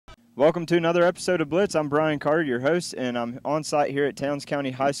Welcome to another episode of Blitz. I'm Brian Carter, your host, and I'm on site here at Towns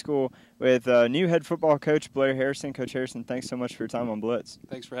County High School with new head football coach Blair Harrison. Coach Harrison, thanks so much for your time on Blitz.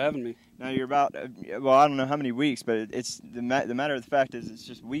 Thanks for having me. Now you're about, well, I don't know how many weeks, but it's the matter of the fact is it's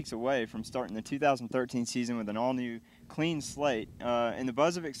just weeks away from starting the 2013 season with an all-new, clean slate. And the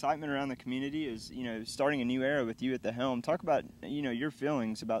buzz of excitement around the community is, starting a new era with you at the helm. Talk about, your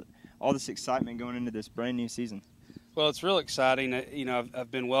feelings about all this excitement going into this brand new season. Well, it's real exciting. I've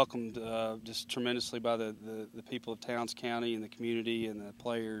been welcomed just tremendously by the people of Towns County and the community and the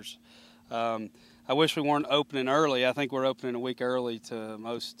players. I wish we weren't opening early. I think we're opening a week early to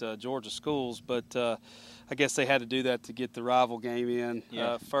most Georgia schools, but I guess they had to do that to get the rival game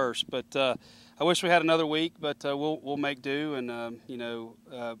in first. But I wish we had another week, but we'll make do. And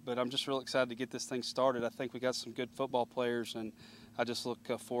but I'm just real excited to get this thing started. I think we got some good football players, and I just look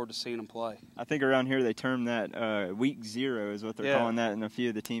forward to seeing them play. I think around here they term that week zero is what they're calling that, and a few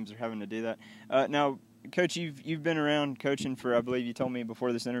of the teams are having to do that. Now, Coach, you've been around coaching for, I believe you told me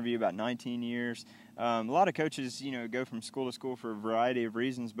before this interview, about 19 years. A lot of coaches, go from school to school for a variety of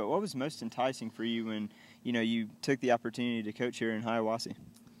reasons, but what was most enticing for you when, you took the opportunity to coach here in Hiawassee?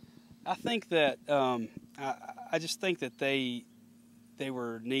 I think that I just think that they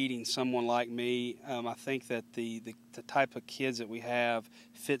were needing someone like me. I think that the type of kids that we have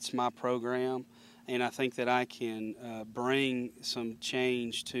fits my program, and I think that I can bring some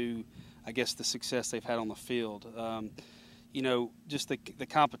change to, I guess, the success they've had on the field. Just the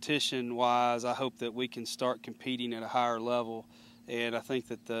competition-wise, I hope that we can start competing at a higher level, and I think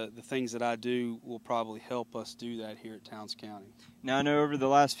that the things that I do will probably help us do that here at Towns County. Now, I know over the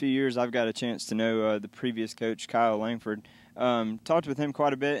last few years I've got a chance to know the previous coach, Kyle Langford. Talked with him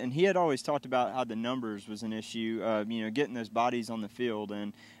quite a bit, and he had always talked about how the numbers was an issue, getting those bodies on the field.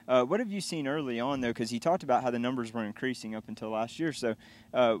 And what have you seen early on, though? Because he talked about how the numbers were increasing up until last year. So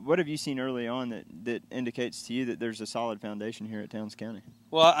what have you seen early on that indicates to you that there's a solid foundation here at Towns County?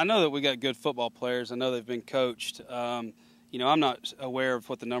 Well, I know that we got good football players. I know they've been coached. I'm not aware of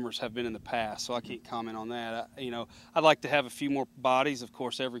what the numbers have been in the past, so I can't comment on that. I'd like to have a few more bodies. Of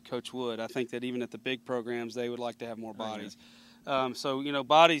course, every coach would. I think that even at the big programs, they would like to have more bodies.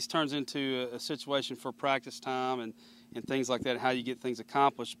 Bodies turns into a situation for practice time and things like that, and how you get things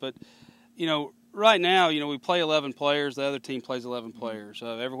accomplished. But, right now, we play 11 players. The other team plays 11 players.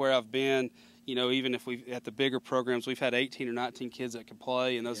 Everywhere I've been, even if we at the bigger programs, we've had 18 or 19 kids that can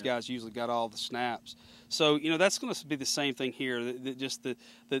play, and those guys usually got all the snaps. So, that's going to be the same thing here.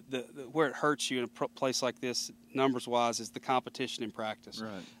 Where it hurts you in a place like this, numbers-wise, is the competition in practice.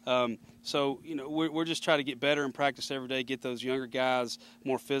 Right. We're just trying to get better in practice every day, get those younger guys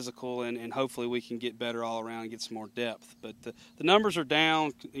more physical, and hopefully we can get better all around and get some more depth. But the numbers are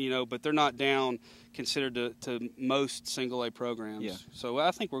down, but they're not down considered to most single-A programs. Yeah. So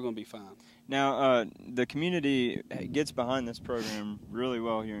I think we're going to be fine. Now, the community gets behind this program really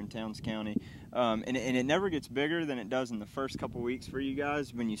well here in Towns County, and it never gets bigger than it does in the first couple weeks for you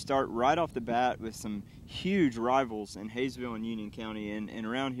guys when you start right off the bat with some huge rivals in Hayesville and Union County, and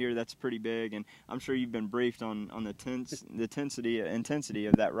around here that's pretty big, and I'm sure you've been briefed on the intensity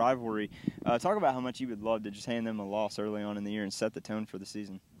of that rivalry. Talk about how much you would love to just hand them a loss early on in the year and set the tone for the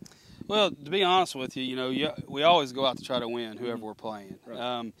season. Well, to be honest with you, we always go out to try to win whoever we're playing.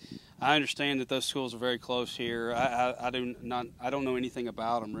 Right. I understand that those schools are very close here. I don't know anything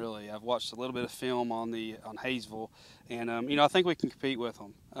about them really. I've watched a little bit of film on Hayesville, and I think we can compete with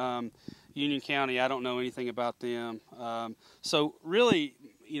them. Union County, I don't know anything about them. So really,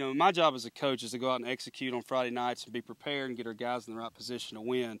 my job as a coach is to go out and execute on Friday nights and be prepared and get our guys in the right position to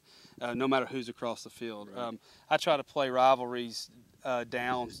win, no matter who's across the field. Right. I try to play rivalries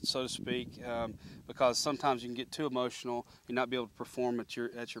down, so to speak, because sometimes you can get too emotional and not be able to perform at your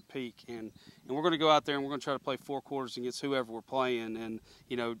peak. And we're going to go out there and we're going to try to play 4 quarters against whoever we're playing. And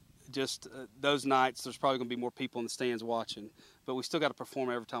those nights, there's probably going to be more people in the stands watching. But we still got to perform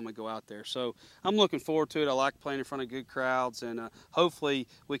every time we go out there. So I'm looking forward to it. I like playing in front of good crowds, and hopefully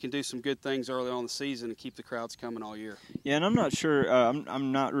we can do some good things early on in the season and keep the crowds coming all year. Yeah, and I'm not sure.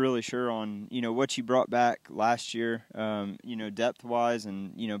 I'm not really sure on what you brought back last year, depth-wise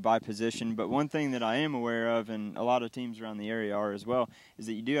and by position. But one thing that I am aware of, and a lot of teams around the area are as well, is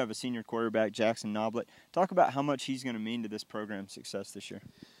that you do have a senior quarterback, Jackson Noblet. Talk about how much he's going to mean to this program's success this year.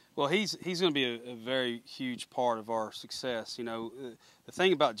 Well, he's going to be a very huge part of our success. The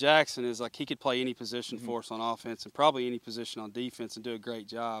thing about Jackson is he could play any position for us on offense and probably any position on defense and do a great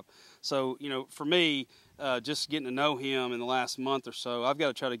job. So, for me, just getting to know him in the last month or so, I've got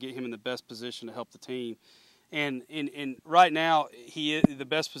to try to get him in the best position to help the team. And right now, the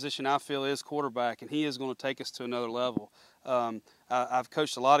best position I feel is quarterback, and he is going to take us to another level. I've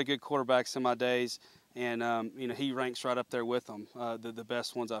coached a lot of good quarterbacks in my days, and you know, he ranks right up there with them, the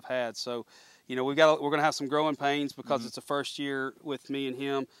best ones I've had. So, you know, we're going to have some growing pains because it's the first year with me and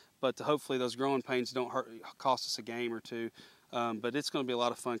him, but hopefully those growing pains don't cost us a game or two. But it's going to be a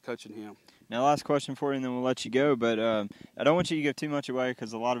lot of fun coaching him. Now, last question for you, and then we'll let you go. But I don't want you to give too much away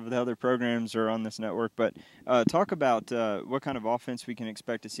because a lot of the other programs are on this network. But talk about what kind of offense we can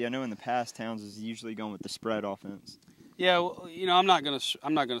expect to see. I know in the past, Towns is usually going with the spread offense. Yeah, well, you know, I'm not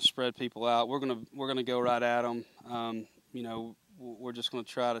gonna spread people out. We're gonna go right at them. You know, we're just gonna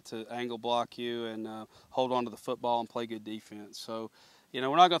try to angle block you and hold on to the football and play good defense. So, you know,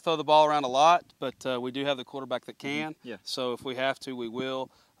 we're not gonna throw the ball around a lot, but we do have the quarterback that can. Yeah. So if we have to, we will.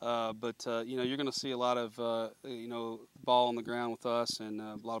 But you know, you're gonna see a lot of you know, ball on the ground with us and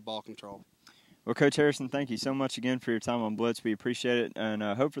a lot of ball control. Well, Coach Harrison, thank you so much again for your time on Blitz. We appreciate it, and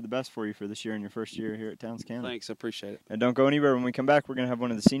hope for the best for you for this year and your first year here at Towns County. Thanks, I appreciate it. And don't go anywhere. When we come back, we're going to have one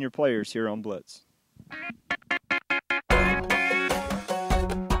of the senior players here on Blitz.